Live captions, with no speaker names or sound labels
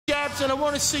jabs, and I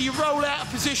want to see you roll out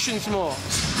of positions more.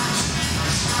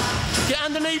 Get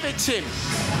underneath it, Tim.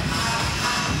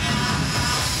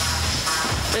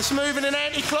 Let's move in an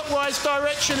anti-clockwise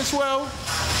direction as well.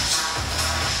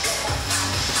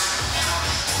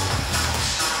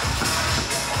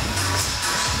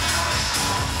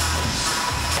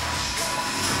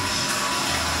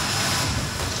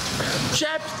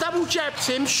 Jab, double jab,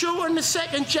 Tim. Shorten the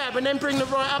second jab and then bring the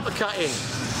right uppercut in.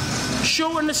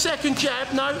 Shorten the second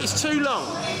jab. No, it's too long.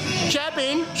 Jab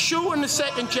in, shorten the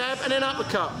second jab and then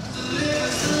uppercut.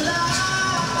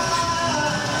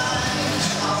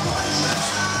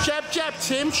 Jab, jab,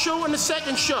 Tim. Shorten the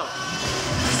second shot.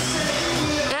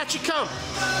 Out you come.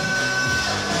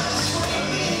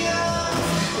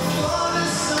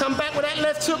 Come back with that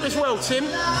left hook as well, Tim.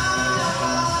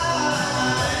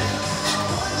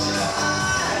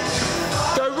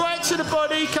 Go right to the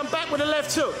body, come back with a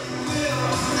left hook.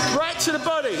 Right to the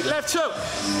body, left hook.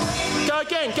 Go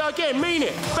again, mean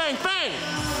it. Bang, bang.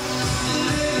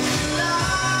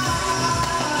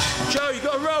 Joe, you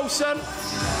got to roll, son.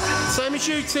 Same as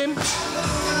you, Tim.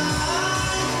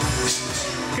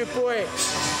 Good boy.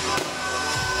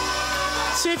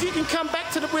 See if you can come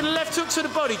back to with a left hook to the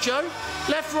body, Joe.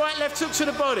 Left, right, left hook to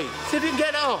the body. See if you can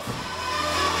get it off.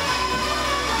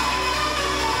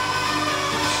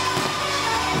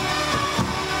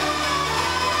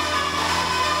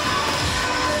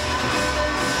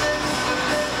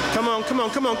 Come on,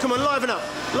 liven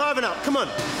up, come on.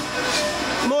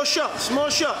 More shots. You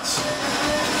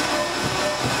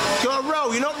gotta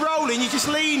roll, you're not rolling, you're just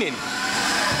leaning.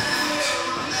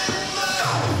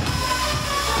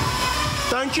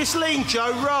 Don't just lean,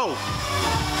 Joe, roll.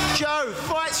 Joe,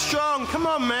 fight strong, come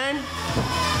on, man.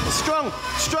 Strong.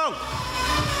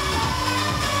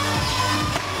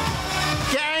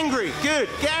 Get angry, good,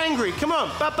 get angry, come on,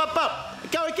 up.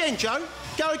 Go again, Joe,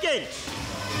 go again.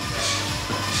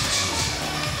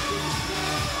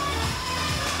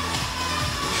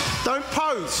 Don't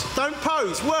pose,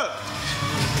 work.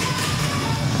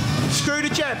 Screw the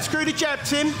jab,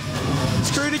 Tim.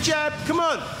 Screw the jab, come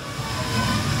on.